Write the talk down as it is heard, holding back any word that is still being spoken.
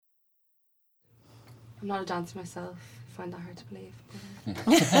I'm not a dancer myself. I find that hard to believe.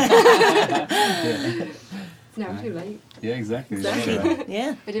 It's never too late. Yeah, exactly.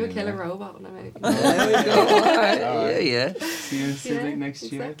 Yeah. I do a killer robot when I'm out. There we go. All right. Yeah. See you in Civic next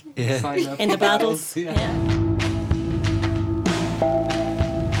exactly. year. Yeah. Sign up In the for battles. Yeah.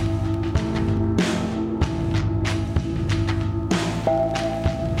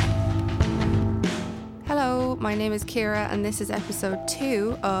 Hello, my name is Ciara and this is episode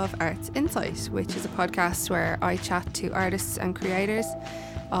 2 of Arts Insight, which is a podcast where I chat to artists and creators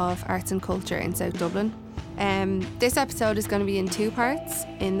of arts and culture in South Dublin. This episode is going to be in 2 parts.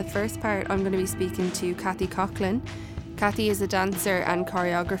 In the first part, I'm going to be speaking to Cathy Coughlin. Cathy is a dancer and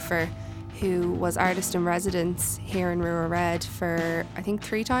choreographer who was artist in residence here in Rua Red for, I think,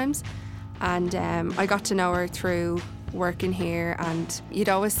 3 times. And I got to know her through working here, and you'd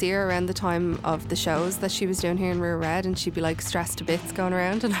always see her around the time of the shows that she was doing here in Rua Red, and she'd be like stressed to bits going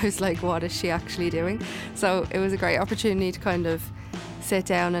around, and I was like, what is she actually doing? So it was a great opportunity to kind of sit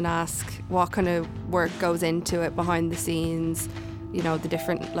down and ask what kind of work goes into it behind the scenes, you know, the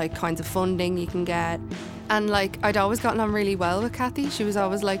different like kinds of funding you can get. And like I'd always gotten on really well with Cathy. She was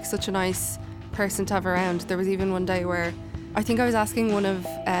always like such a nice person to have around. There was even one day where I think I was asking one of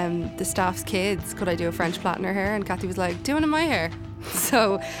the staff's kids, could I do a French plait in her hair? And Cathy was like, do one in my hair.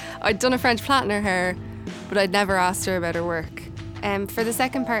 So I'd done a French plait in her hair, but I'd never asked her about her work. For the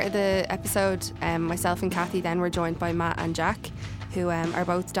second part of the episode, myself and Cathy then were joined by Matt and Jack, who are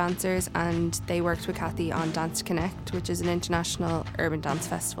both dancers, and they worked with Cathy on Dance Connect, which is an international urban dance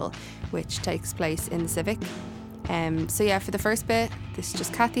festival which takes place in the Civic. So yeah, for the first bit, this is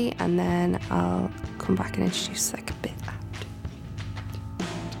just Cathy, and then I'll come back and introduce like a bit after.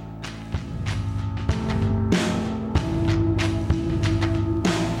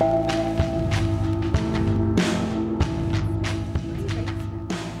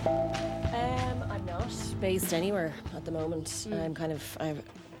 I'm not based anywhere at the moment. I'm kind of,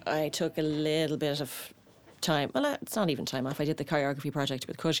 I took a little bit of time. Well, it's not even time off. I did the choreography project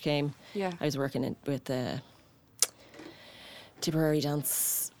with Kush Came. Yeah. I was working with the Tipperary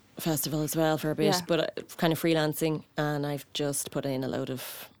Dance Festival as well for a bit, Yeah. but kind of freelancing, and I've just put in a load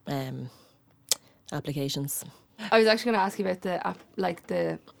of applications. I was actually going to ask you about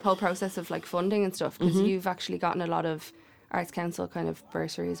the whole process of like funding and stuff, because you've actually gotten a lot of Arts Council kind of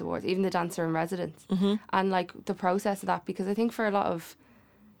bursaries, awards, even the dancer in residence, and like the process of that, because I think for a lot of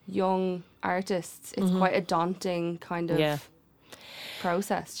young artists it's quite a daunting kind of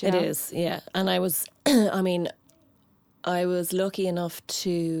process. Do you It know? is, yeah. And I was, I mean, I was lucky enough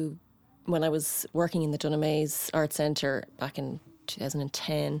to, when I was working in the Dunamaze Art Centre back in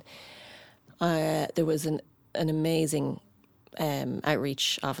 2010, there was an amazing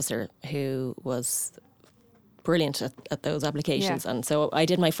outreach officer who was brilliant at those applications. Yeah. And so I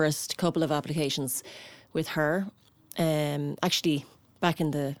did my first couple of applications with her. Actually, back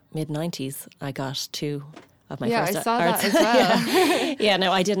in the mid-90s, I got 2 of my Yeah, first I saw arts. that as well. Yeah,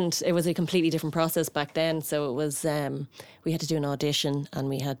 no, I didn't. It was a completely different process back then. So it was, we had to do an audition,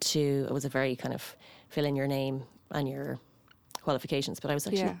 and it was a very kind of fill in your name and your qualifications. But I was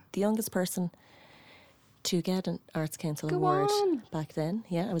actually the youngest person to get an Arts Council Go award on. back then.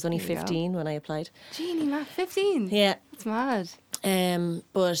 Yeah, I was only There you go. 15 when I applied. Jeannie, Matt, 15. Yeah. It's mad.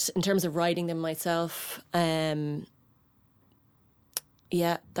 But in terms of writing them myself, yeah,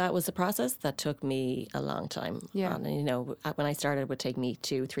 that was a process that took me a long time. Yeah. And, you know, when I started, it would take me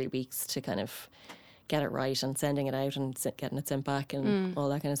 2-3 weeks to kind of get it right, and sending it out and getting it sent back and all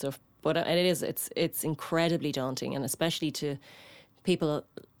that kind of stuff. But it's incredibly daunting, and especially to people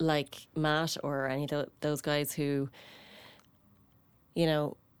like Matt or any of those guys who, you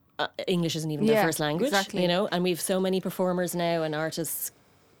know, English isn't even their first language, exactly. you know, and we've so many performers now and artists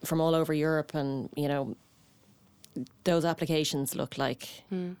from all over Europe, and, you know, those applications look like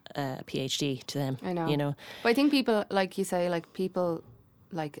a PhD to them. I know. You know, But I think people, like you say, like people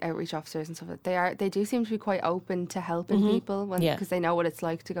like outreach officers and stuff, they do seem to be quite open to helping people because they know what it's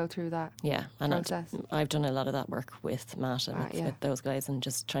like to go through that. Yeah, and process. I've done a lot of that work with Matt and with those guys, and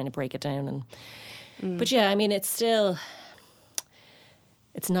just trying to break it down. And but yeah, I mean, it's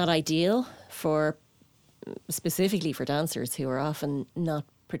not ideal for specifically for dancers who are often not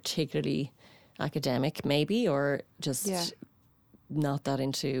particularly academic, maybe, or just not that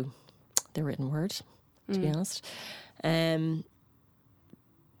into the written word, to be honest.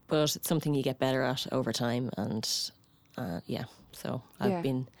 But it's something you get better at over time, and so I've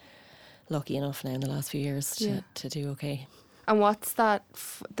been lucky enough now in the last few years to do okay. And what's that?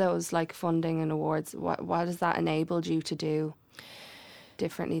 Those like funding and awards. What has that enabled you to do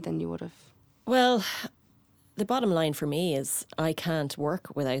differently than you would have? Well, the bottom line for me is I can't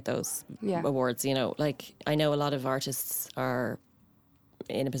work without those awards. You know, like I know a lot of artists are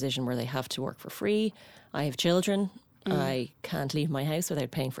in a position where they have to work for free. I have children. I can't leave my house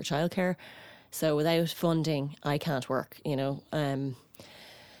without paying for childcare. So without funding, I can't work, you know.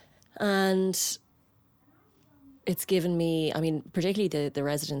 And it's given me, I mean, particularly the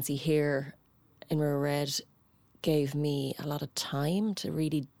residency here in River Red gave me a lot of time to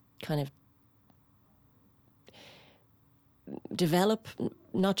really kind of develop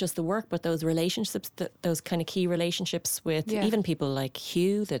not just the work, but those relationships, those kind of key relationships with even people like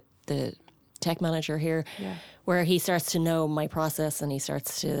Hugh, the tech manager here, where he starts to know my process and he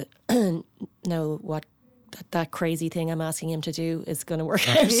starts to know what that crazy thing I'm asking him to do is going to work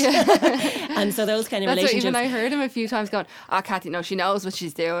out. And so those kind of relationships. Even I heard him a few times going, Kathy, no, she knows what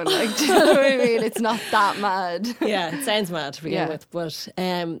she's doing. Like, do you know what I mean? It's not that mad. Yeah, it sounds mad to begin with. But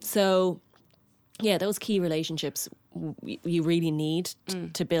so, yeah, those key relationships, you really need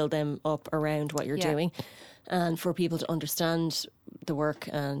to build them up around what you're doing, and for people to understand the work.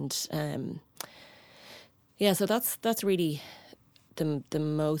 And so that's really the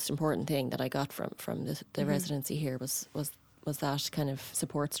most important thing that I got from the residency here was that kind of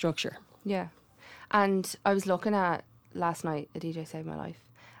support structure. Yeah. And I was looking at last night A DJ Saved My Life,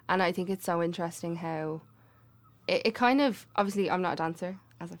 and I think it's so interesting how it kind of, obviously I'm not a dancer,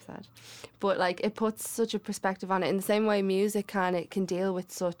 as I've said, but like it puts such a perspective on it in the same way music can. It can deal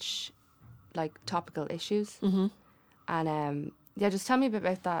with such like topical issues. And just tell me a bit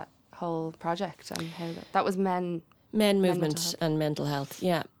about that whole project and how that was men movement and mental health.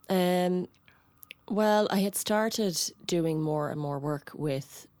 Well, I had started doing more and more work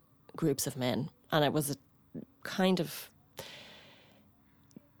with groups of men, and it was a kind of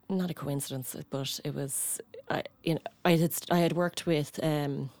not a coincidence, but it was I had worked with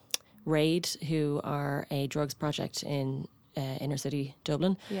RAID, who are a drugs project in inner city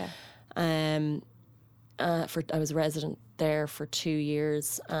Dublin. I was a resident there for 2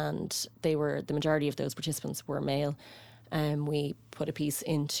 years, and the majority of those participants were male. We put a piece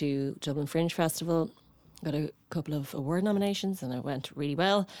into Dublin Fringe Festival, got a couple of award nominations, and it went really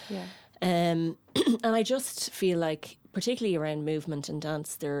well. And I just feel like, particularly around movement and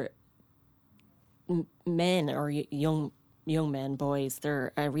dance, men or young men, boys,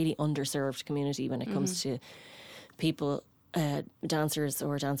 they're a really underserved community when it comes to people, dancers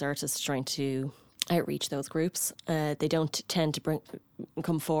or dance artists trying to outreach those groups. They don't tend to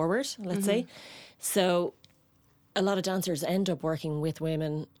come forward, let's say. So a lot of dancers end up working with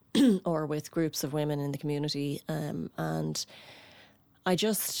women or with groups of women in the community. And I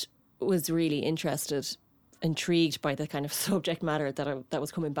just was really intrigued by the kind of subject matter that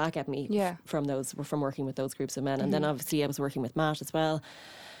was coming back at me from working with those groups of men. And then obviously I was working with Matt as well.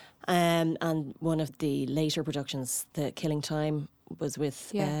 And one of the later productions, The Killing Time, was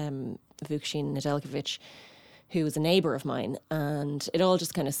with Vukasin Nedeljkovic, who was a neighbour of mine. And it all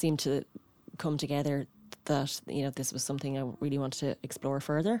just kind of seemed to come together that, you know, this was something I really wanted to explore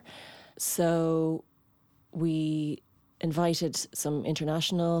further. So we invited some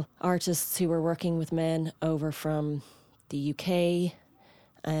international artists who were working with men over from the UK,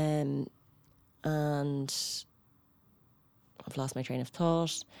 and I've lost my train of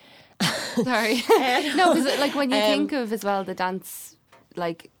thought. Sorry. No, because like when you think of as well the dance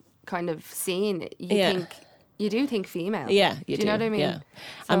like kind of scene, you do think female. Yeah, you do. You know what I mean? Yeah.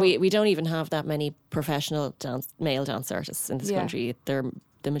 So, and we don't even have that many professional male dance artists in this country.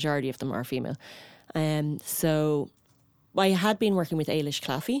 The majority of them are female. So I had been working with Ailish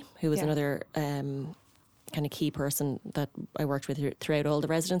Claffey, who was another kind of key person that I worked with throughout all the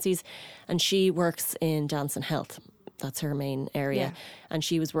residencies, and she works in dance and health. That's her main area. And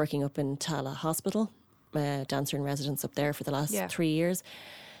she was working up in Tala Hospital, dancer in residence up there for the last 3 years.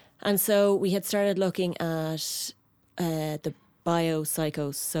 And so we had started looking at the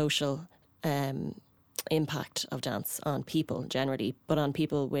biopsychosocial impact of dance on people generally, but on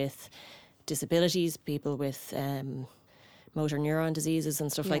people with disabilities, people with motor neuron diseases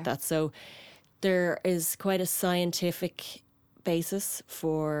and stuff like that. So there is quite a scientific basis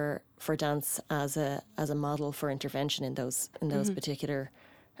for dance as a model for intervention in those particular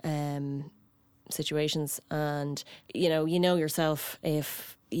situations. And you know yourself,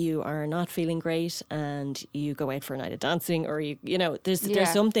 if you are not feeling great and you go out for a night of dancing, or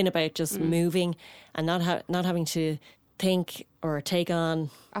there's something about just moving and not having to think or take on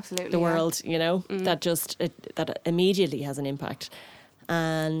the world, that immediately has an impact.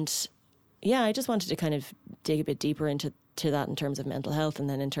 And I just wanted to kind of dig a bit deeper into that in terms of mental health, and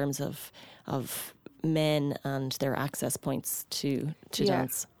then in terms of men and their access points to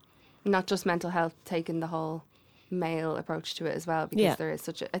dance. Not just mental health, taking the whole male approach to it as well, because Yeah. there is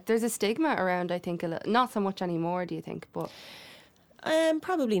there's a stigma around, I think, not so much anymore, do you think? But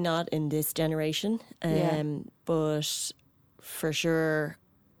Probably not in this generation, but for sure,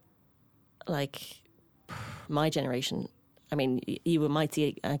 like my generation, I mean, you might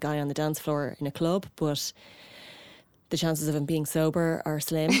see a guy on the dance floor in a club, but the chances of him being sober are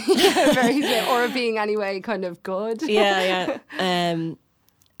slim. very slim, or being anyway kind of good. Yeah.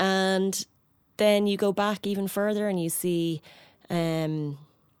 And then you go back even further and you see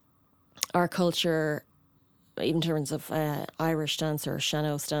our culture, even in terms of Irish dance or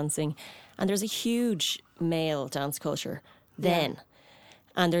sean-nós dancing, and there's a huge male dance culture then. Yeah.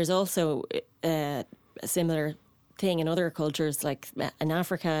 And there's also a similar thing in other cultures, like in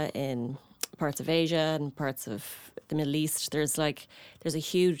Africa, in parts of Asia and parts of the Middle East. There's a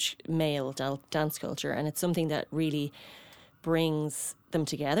huge male dance culture, and it's something that really brings them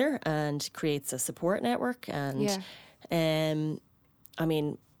together and creates a support network. And I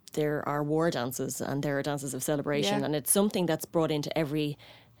mean, there are war dances and there are dances of celebration, and it's something that's brought into every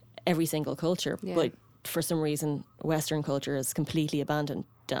single culture. But for some reason, Western culture has completely abandoned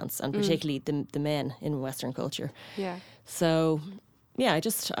dance, and particularly the men in Western culture. Yeah. So, yeah, I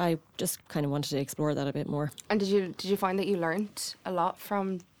just kind of wanted to explore that a bit more. And did you find that you learnt a lot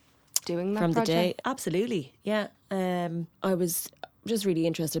from doing that from project? The day? Absolutely, yeah. I was just really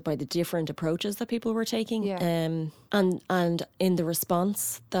interested by the different approaches that people were taking, and in the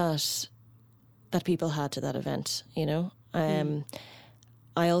response that people had to that event. You know,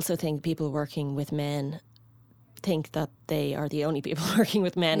 I also think people working with men think that they are the only people working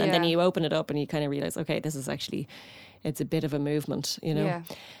with men, and then you open it up and you kind of realise, okay, this is actually, it's a bit of a movement, you know. Yeah.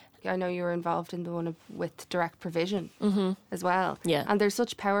 I know you were involved in the one with direct provision as well. Yeah. And there's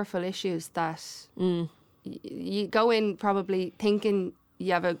such powerful issues that you go in probably thinking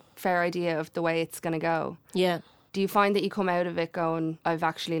you have a fair idea of the way it's going to go. Yeah. Do you find that you come out of it going, I've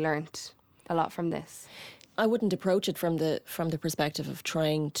actually learnt a lot from this? I wouldn't approach it from the perspective of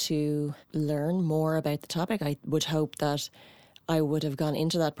trying to learn more about the topic. I would hope that I would have gone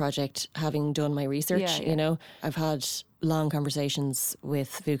into that project having done my research. You know, I've had long conversations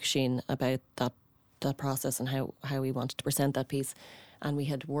with Vukasin about that process and how we wanted to present that piece, and we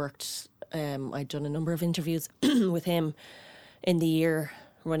had worked. I'd done a number of interviews with him in the year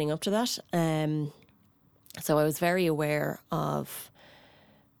running up to that. So I was very aware of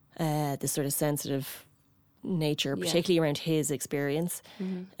the sort of sensitive nature, particularly around his experience.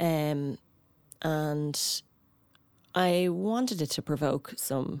 And I wanted it to provoke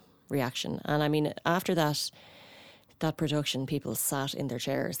some reaction. And I mean, after that production, people sat in their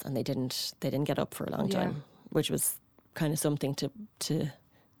chairs and they didn't get up for a long time, which was kind of something to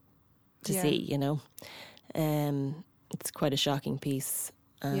see, you know. It's quite a shocking piece.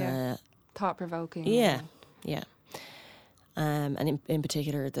 Thought-provoking. Yeah. And in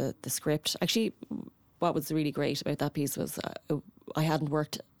particular, the script. Actually, what was really great about that piece was I hadn't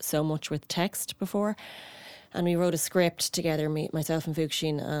worked so much with text before, and we wrote a script together, myself and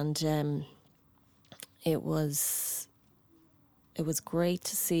Vukasin, and it was great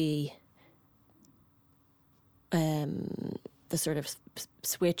to see the sort of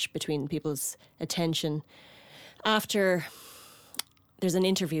switch between people's attention after there's an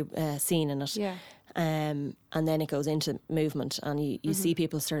interview scene in it. Yeah. And then it goes into movement, and you see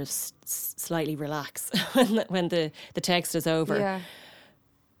people sort of slightly relax when the text is over. Yeah.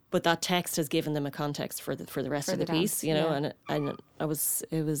 But that text has given them a context for the rest of the piece, you know. And it was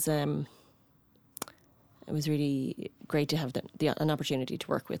really great to have an opportunity to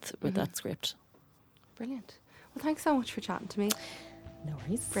work with that script. Brilliant. Well, thanks so much for chatting to me. No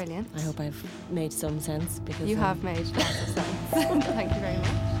worries. Brilliant. I hope I've made some sense, because you have made lots of sense. Thank you very much.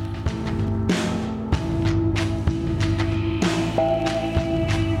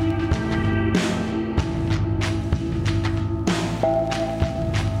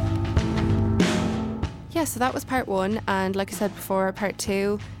 Yeah, so that was part one, and like I said before, part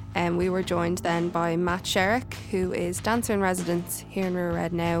two, we were joined then by Matt Sherrick, who is dancer in residence here in River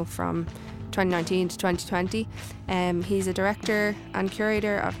Red now from 2019 to 2020. He's a director and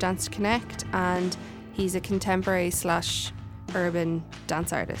curator of Dance to Connect, and he's a contemporary / urban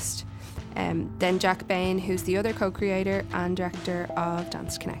dance artist. Then Jack Bain, who's the other co-creator and director of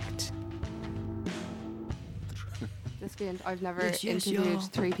Dance to Connect. I've never interviewed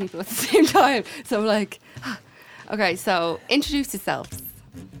three people at the same time, so I'm like, okay, so introduce yourselves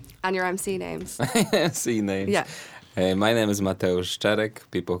and your MC names. MC names. Yeah. My name is Mateusz Sherrick.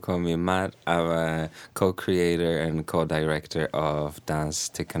 People call me Matt. I'm a co-creator and co-director of Dance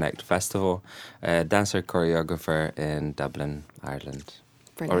to Connect Festival, a dancer choreographer in Dublin, Ireland.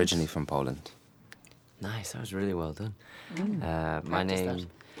 Brilliant. Originally from Poland. Nice, that was really well done. My name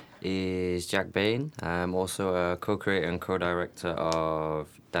is Jack Bain. I'm also a co-creator and co-director of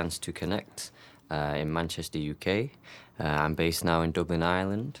Dance to Connect in Manchester, UK. I'm based now in Dublin,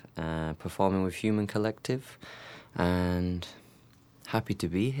 Ireland, performing with Human Collective, and happy to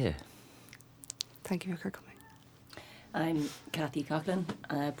be here. Thank you for coming. I'm Kathy Coughlin,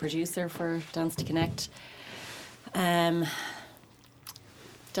 producer for Dance to Connect.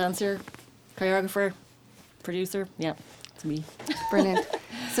 Dancer, choreographer, producer, yeah, it's me. Brilliant.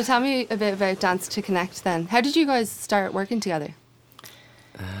 So tell me a bit about Dance to Connect then. How did you guys start working together?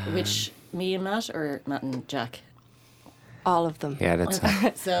 Which, me and Matt, or Matt and Jack? All of them. Yeah, that's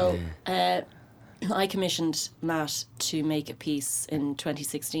So I commissioned Matt to make a piece in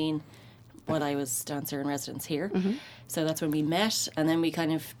 2016 while I was dancer in residence here. So that's when we met, and then we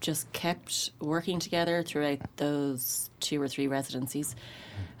kind of just kept working together throughout those 2 or 3 residencies.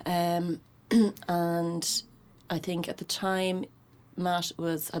 And I think at the time Matt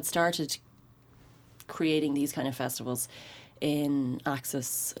had started creating these kind of festivals in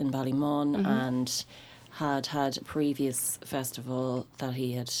Axis in Ballymun, and had a previous festival that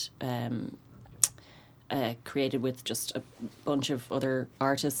he had created with just a bunch of other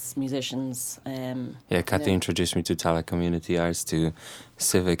artists, musicians. Kathy introduced me to Tallaght Community Arts, to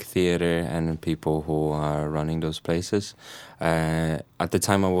civic theatre and people who are running those places. At the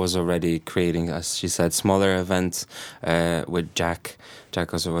time I was already creating, as she said, smaller events with Jack.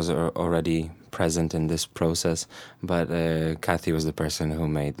 Jack also was already present in this process, but Kathy was the person who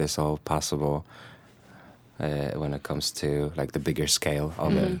made this all possible when it comes to like the bigger scale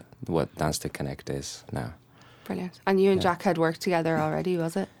of what Dance to Connect is now. Brilliant. And you and Jack had worked together already,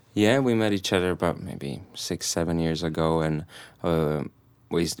 was it? Yeah, we met each other about maybe 6-7 years ago, and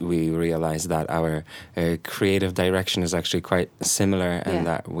we realized that our creative direction is actually quite similar, and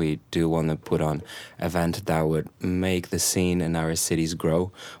that we do want to put on event that would make the scene in our cities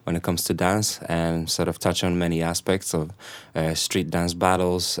grow when it comes to dance, and sort of touch on many aspects of street dance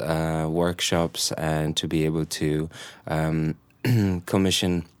battles, workshops, and to be able to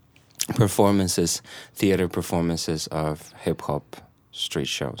commission performances, theatre performances of hip-hop street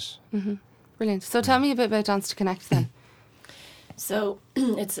shows. Brilliant. So tell me a bit about Dance to Connect then. So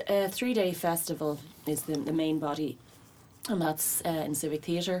it's a 3-day festival is the main body, and that's in Civic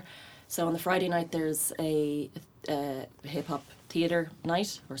Theatre. So on the Friday night there's a hip-hop theatre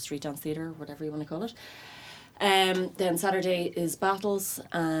night, or street dance theatre, whatever you want to call it. Then Saturday is battles,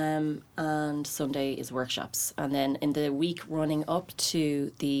 and Sunday is workshops. And then in the week running up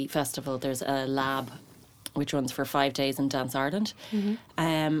to the festival there's a lab which runs for 5 days in Dance Ireland.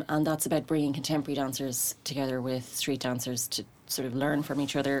 And that's about bringing contemporary dancers together with street dancers to sort of learn from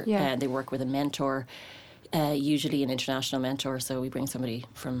each other. They work with a mentor, usually an international mentor, so we bring somebody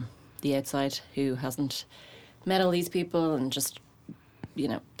from the outside who hasn't met all these people, and just, you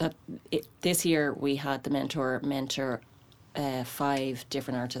know, this year we had the mentor 5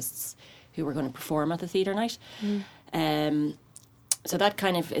 different artists who were going to perform at the theatre night. So that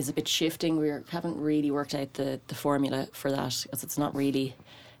kind of is a bit shifting. We haven't really worked out the formula for that, because it's not really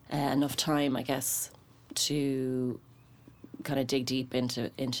enough time, I guess, to kind of dig deep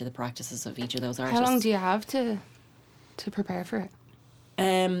into the practices of each of those artists. How long do you have to prepare for it?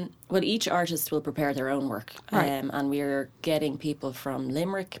 Well, each artist will prepare their own work. Right. And we're getting people from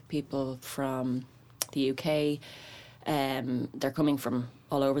Limerick, people from the UK. They're coming from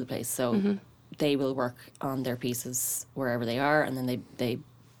all over the place. So they will work on their pieces wherever they are, and then they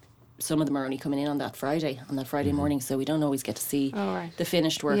some of them are only coming in on that Friday morning, so we don't always get to see the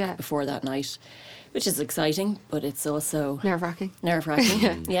finished work before that night, which is exciting, but it's also nerve-wracking.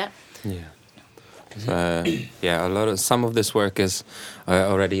 Yeah. Some of this work is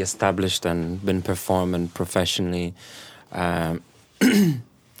already established and been performed and professionally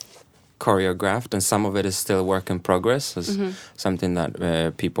choreographed, and some of it is still work in progress. It's something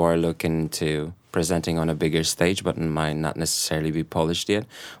that people are looking to presenting on a bigger stage, but might not necessarily be polished yet.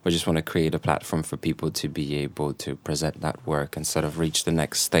 We just want to create a platform for people to be able to present that work and sort of reach the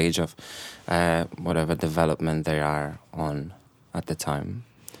next stage of whatever development they are on at the time.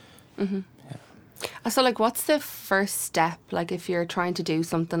 So, like, what's the first step? Like, if you're trying to do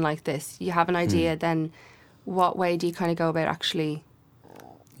something like this, you have an idea, then what way do you kind of go about actually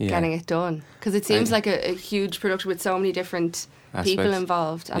getting it done? Because it seems like a huge production with so many different people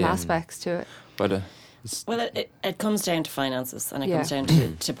involved and aspects to it. But it comes down to finances, and it comes down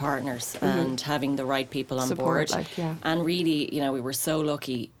to partners and having the right people on board. And really, you know, we were so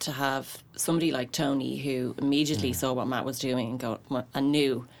lucky to have somebody like Tony who immediately saw what Matt was doing and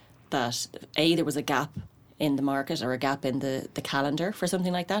knew that there was a gap in the market or a gap in the calendar for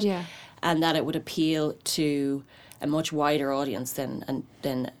something like that. Yeah. And that it would appeal to a much wider audience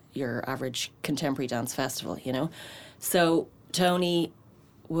than your average contemporary dance festival, you know. So Tony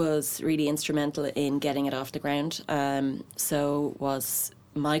was really instrumental in getting it off the ground. So was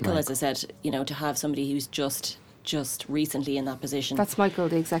Michael, as I said, you know, to have somebody who's just recently in that position. That's Michael,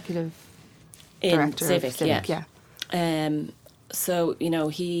 the executive in director Civic, of Civic, yeah. So, you know,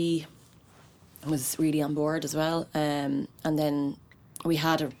 he was really on board as well. And then we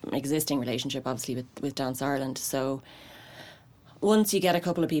had an existing relationship, obviously, with Dance Ireland. So once you get a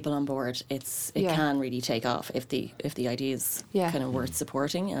couple of people on board, it can really take off if the idea is kind of worth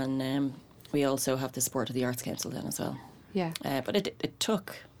supporting. And we also have the support of the Arts Council then as well. Yeah. But it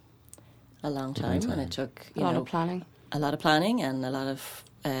took a long time, and it took a lot of planning. A lot of planning and a lot of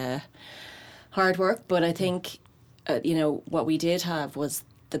hard work. But I think, you know, what we did have was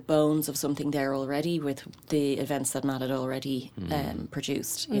the bones of something there already with the events that Matt had already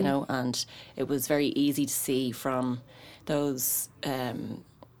produced, you know, and it was very easy to see from those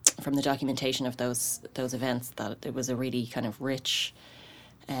from the documentation of those events that it was a really kind of rich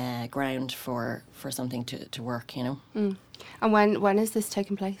ground for something to work, you know. And when is this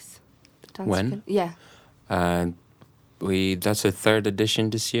taking place? When? Yeah. That's a third edition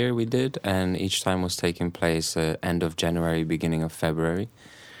this year we did, and each time was taking place end of January, beginning of February.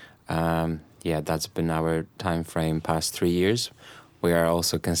 That's been our time frame past 3 years. We are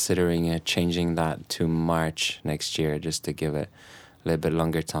also considering changing that to March next year, just to give it a little bit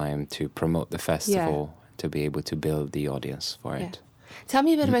longer time to promote the festival, to be able to build the audience for it. Tell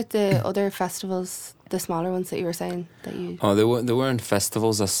me a bit about the other festivals, the smaller ones that you were saying that you... Oh, they weren't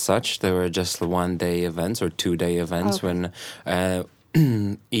festivals as such. They were just 1-day events or 2-day events when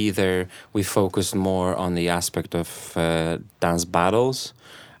either we focused more on the aspect of dance battles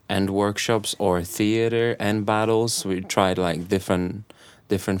and workshops, or theater and battles. We tried different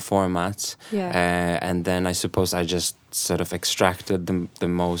formats, and then I suppose I just sort of extracted the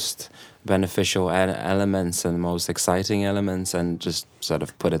most beneficial elements and most exciting elements, and just sort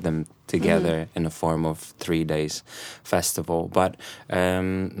of put them together in a form of 3 days festival. But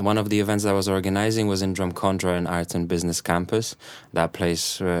one of the events I was organizing was in Drumcondra, an Arts and Business campus. That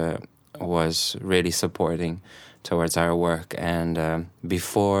place was really supporting towards our work, and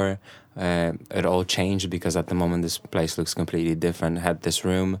before it all changed, because at the moment this place looks completely different. It had this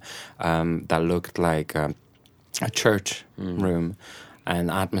room that looked like a church room, and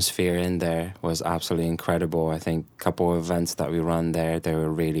atmosphere in there was absolutely incredible. I think a couple of events that we run there, they were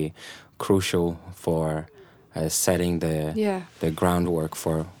really crucial for setting the groundwork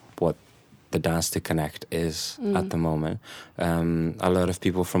for what the Dance to Connect is at the moment. A lot of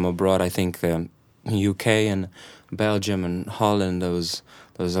people from abroad, I think UK and Belgium and Holland, there was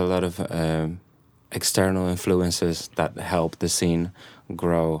a lot of external influences that helped the scene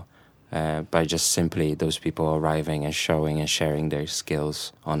grow by just simply those people arriving and showing and sharing their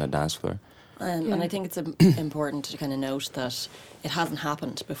skills on a dance floor. And I think it's important to kind of note that it hasn't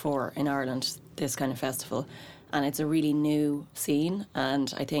happened before in Ireland, this kind of festival, and it's a really new scene.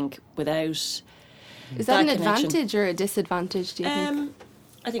 And I think without... Is that an advantage or a disadvantage, do you think?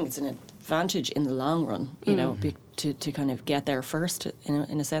 I think it's an advantage in the long run, you know, to kind of get there first,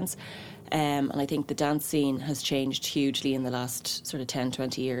 in a sense. And I think the dance scene has changed hugely in the last sort of 10,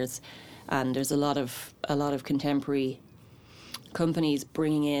 20 years. And there's a lot of contemporary companies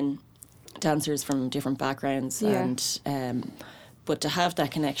bringing in dancers from different backgrounds. And but to have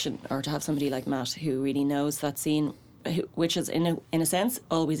that connection, or to have somebody like Matt who really knows that scene, which is in a sense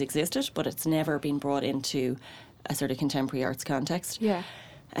always existed, but it's never been brought into a sort of contemporary arts context.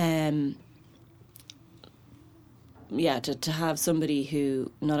 To have somebody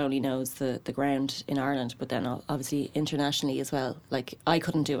who not only knows the ground in Ireland, but then obviously internationally as well. Like, I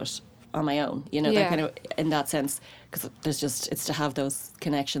couldn't do it on my own, you know, that kind of, in that sense, because it's to have those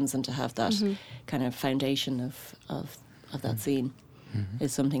connections and to have that kind of foundation of that scene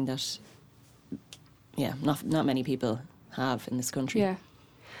is something that, not many people have in this country. Yeah.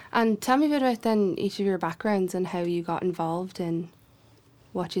 And tell me a bit about then each of your backgrounds and how you got involved in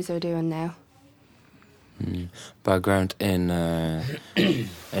what you are doing now. Background in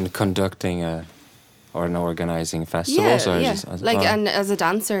conducting or in organising festivals, and as a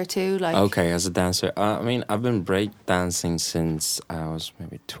dancer too, like. Okay, as a dancer. I mean, I've been break dancing since I was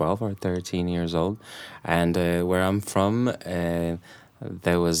maybe 12 or 13 years old, and where I'm from,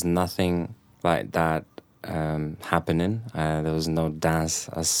 there was nothing like that happening. There was no dance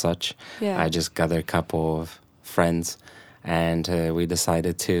as such. I just gathered a couple of friends, and we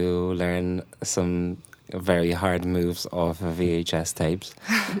decided to learn some very hard moves off of VHS tapes.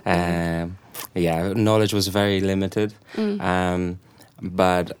 knowledge was very limited.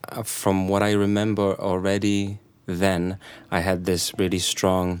 But from what I remember already then, I had this really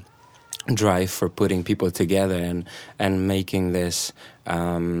strong drive for putting people together and making this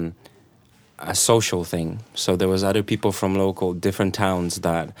a social thing. So there was other people from local different towns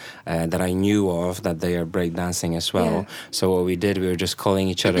that I knew of that they are breakdancing as well. Yeah. So what we did, we were just calling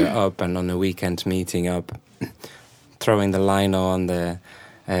each other up and on the weekend meeting up, throwing the lino on the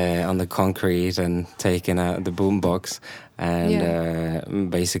concrete and taking out the boombox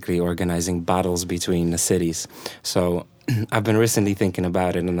and basically organizing battles between the cities. So I've been recently thinking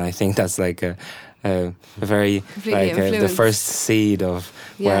about it, and I think that's like a very the first seed of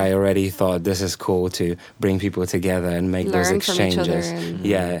where I already thought this is cool to bring people together and make those exchanges.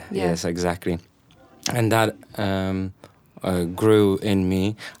 Yes, exactly. And that grew in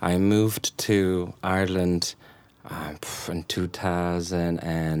me. I moved to Ireland in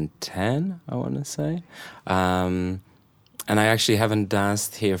 2010, I want to say. And I actually haven't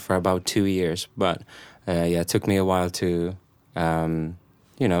danced here for about 2 years, but it took me a while to,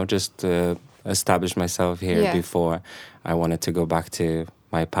 just establish myself here before I wanted to go back to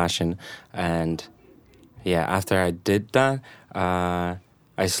my passion. And after I did that, I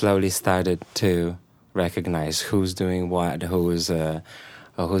slowly started to recognize who's doing what, who's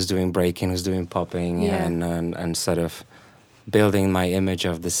doing breaking, who's doing popping, and sort of building my image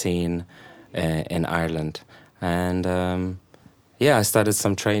of the scene in Ireland. And I started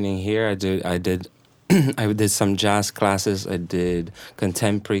some training here. I did some jazz classes. I did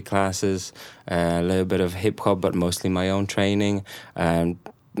contemporary classes, a little bit of hip hop, but mostly my own training.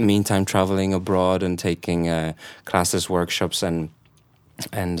 Meantime, traveling abroad and taking classes, workshops, and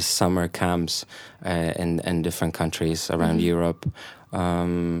summer camps in different countries around Europe.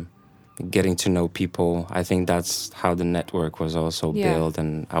 Getting to know people. I think that's how the network was also built,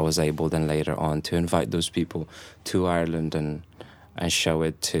 and I was able then later on to invite those people to Ireland and show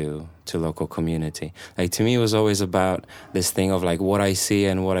it to local community. Like, to me, it was always about this thing of like what I see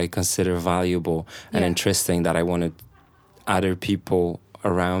and what I consider valuable and interesting that I wanted other people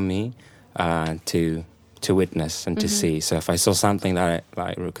around me to witness and to see. So if I saw something that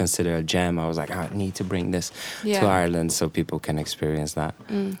I would consider a gem, I was like, I need to bring this to Ireland so people can experience that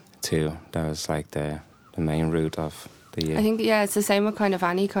too. That was like the main root of the... I think, it's the same with kind of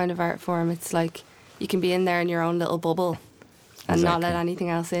any kind of art form. It's like you can be in there in your own little bubble and not let anything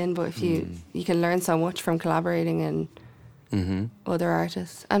else in, but if you can learn so much from collaborating and other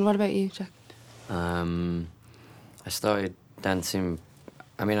artists. And what about you, Jack? I started dancing.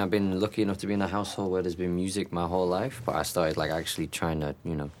 I mean, I've been lucky enough to be in a household where there's been music my whole life, but I started like actually trying to,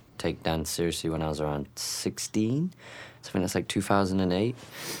 take dance seriously when I was around 16. So I think that's like 2008.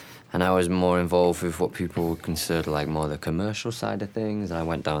 And I was more involved with what people would consider like more the commercial side of things. And I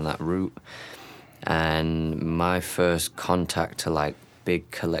went down that route. And my first contact to like big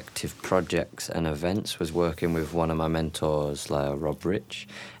collective projects and events was working with one of my mentors, Rob Rich.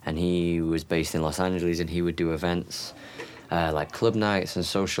 And he was based in Los Angeles, and he would do events like club nights and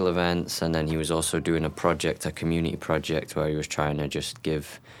social events. And then he was also doing a community project where he was trying to just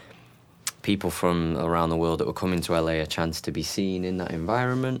give people from around the world that were coming to LA a chance to be seen in that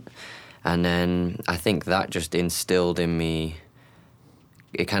environment. And then I think that just instilled in me,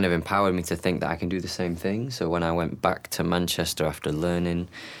 it kind of empowered me to think that I can do the same thing. So when I went back to Manchester after learning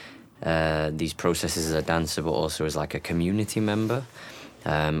these processes as a dancer, but also as like a community member,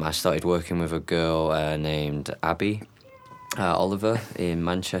 I started working with a girl named Abby Oliver in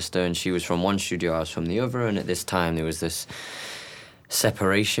Manchester, and she was from one studio, I was from the other, and at this time there was this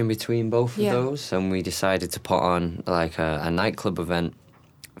separation between both of those, and we decided to put on like a nightclub event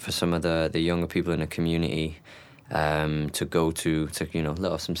for some of the younger people in the community to go to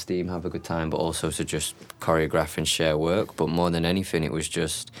let off some steam, have a good time, but also to just choreograph and share work. But more than anything, it was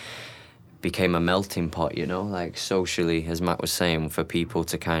just became a melting pot, like socially, as Matt was saying, for people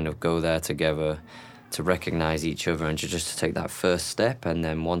to kind of go there together, to recognize each other and just to take that first step. And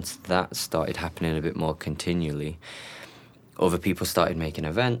then once that started happening a bit more continually, other people started making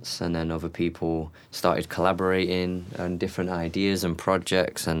events, and then other people started collaborating on different ideas and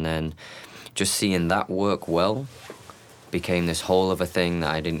projects, and then just seeing that work well became this whole other thing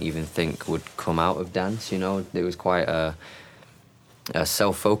that I didn't even think would come out of dance. It was quite a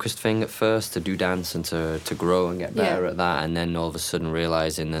self-focused thing at first, to do dance and to grow and get better at that, and then all of a sudden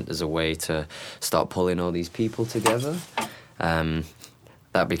realizing that there's a way to start pulling all these people together.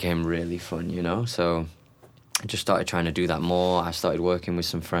 That became really fun, so I just started trying to do that more. I started working with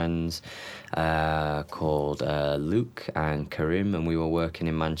some friends called Luke and Karim, and we were working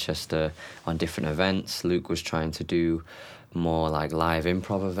in Manchester on different events. Luke was trying to do more like live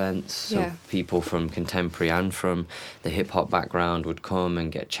improv events. So Yeah. people from contemporary and from the hip hop background would come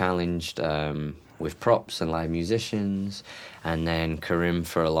and get challenged with props and live musicians. And then Karim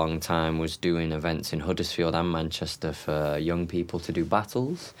for a long time was doing events in Huddersfield and Manchester for young people to do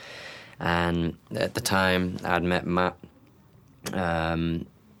battles. And at the time I'd met Matt,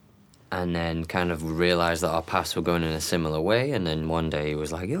 and then kind of realised that our paths were going in a similar way. And then one day he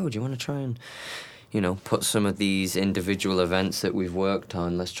was like, yo, do you want to try and, you know, put some of these individual events that we've worked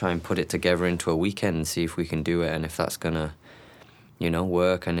on, let's try and put it together into a weekend and see if we can do it, and if that's going to, you know,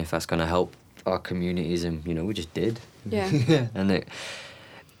 work, and if that's going to help our communities. And, you know, we just did. Yeah. And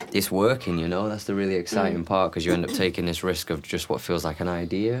it's working, you know. That's the really exciting part, because you end up taking this risk of just what feels like an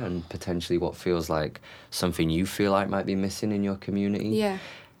idea and potentially what feels like something you feel like might be missing in your community. Yeah.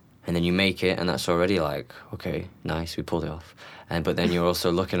 And then you make it, and that's already like, okay, nice, we pulled it off. But then you're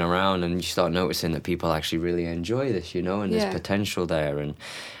also looking around and you start noticing that people actually really enjoy this, you know, and there's potential there. And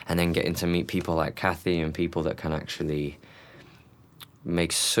then getting to meet people like Kathy and people that can actually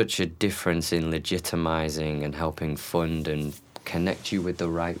make such a difference in legitimising and helping fund and connect you with the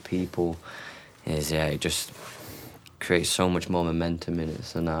right people is, it just creates so much more momentum in it.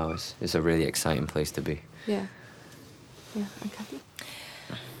 So now it's a really exciting place to be. Yeah. Yeah. And Kathy?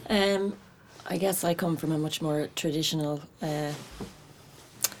 I guess I come from a much more traditional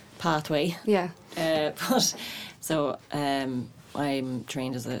pathway. Yeah. But so I'm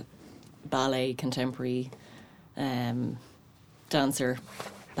trained as a ballet contemporary dancer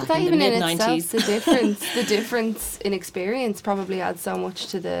back That in the even in mid-90s. itself, the difference in experience probably adds so much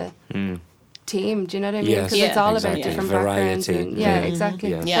to the team. Do you know what I mean? Yes. Because Yeah, it's all exactly. about different Variety. backgrounds. And, Yeah. exactly.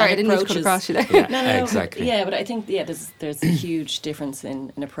 Yeah. Yeah, Sorry, I didn't mean to cut approaches. across you there. Yeah, No. exactly. Yeah, but I think there's a huge difference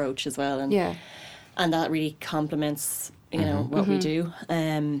in approach as well, and Yeah. and that really complements what we do.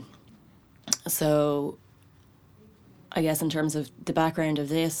 So I guess in terms of the background of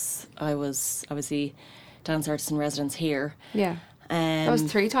this, I was obviously dance artist in residence here. Yeah. That was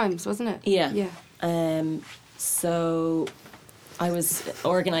 3 times, wasn't it? Yeah. Yeah. So I was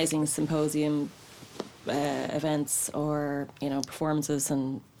organising symposium events or performances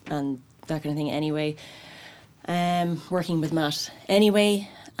and that kind of thing anyway. Working with Matt anyway,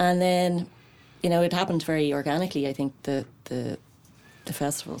 and then it happened very organically. I think the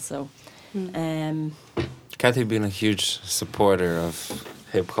festival. So. Kathy been a huge supporter of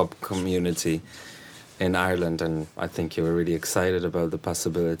hip-hop community in Ireland, and I think you were really excited about the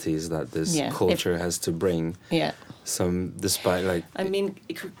possibilities that this culture has to bring. Yeah. Despite I mean,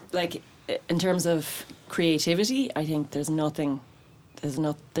 in terms of creativity, I think there's nothing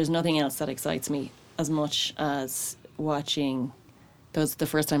else that excites me as much as watching the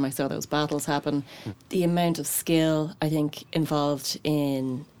first time I saw those battles happen. The amount of skill I think involved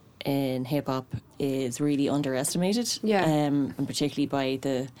in hip hop is really underestimated. Yeah. And particularly by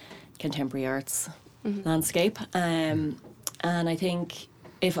the contemporary arts landscape. And I think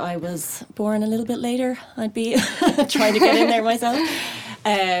if I was born a little bit later, I'd be trying to get in there myself.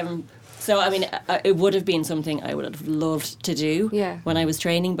 So, I mean, it would have been something I would have loved to do when I was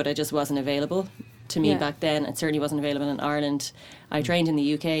training, but it just wasn't available to me back then. It certainly wasn't available in Ireland. I trained in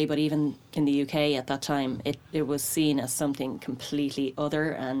the UK, but even in the UK at that time, it was seen as something completely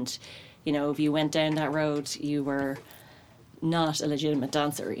other. And, if you went down that road, you were not a legitimate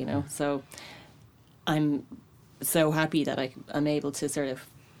dancer, So I'm so happy that I'm able to sort of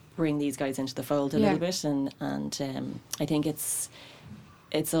bring these guys into the fold a little bit. And I think it's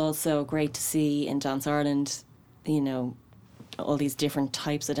also great to see in Dance Ireland, all these different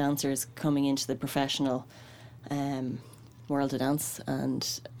types of dancers coming into the professional world of dance,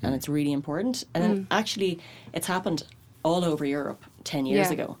 and it's really important. And then actually, it's happened all over Europe 10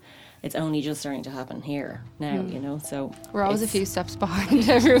 years ago. It's only just starting to happen here now, so... We're always a few steps behind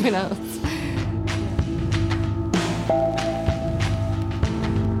everyone else.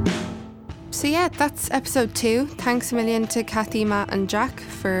 So yeah, that's episode 2. Thanks a million to Kathy, Matt and Jack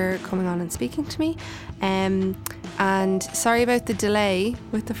for coming on and speaking to me. And sorry about the delay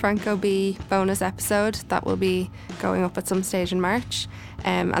with the Franco B bonus episode. That will be going up at some stage in March.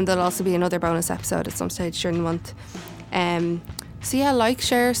 And there'll also be another bonus episode at some stage during the month. So yeah, like,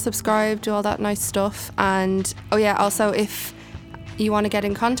 share, subscribe, do all that nice stuff. And also if you want to get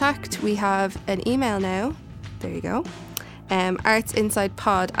in contact, we have an email now. There you go.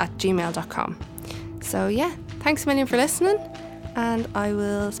 artsinsidepod@gmail.com. So yeah, thanks a million for listening, and I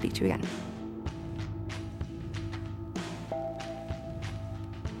will speak to you again.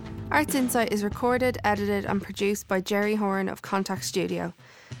 Arts Insight is recorded, edited and produced by Jerry Horn of Contact Studio.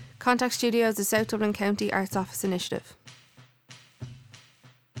 Contact Studio is a South Dublin County Arts Office initiative.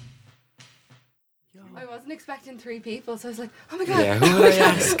 I wasn't expecting 3 people, so I was like, oh my god. Yeah, who would I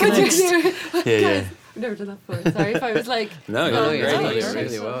ask What do you next? do? Yeah, yeah. Guys, I've never done that before. Sorry if I was like, No, No, you're you're great. doing You're really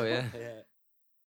great. well, yeah.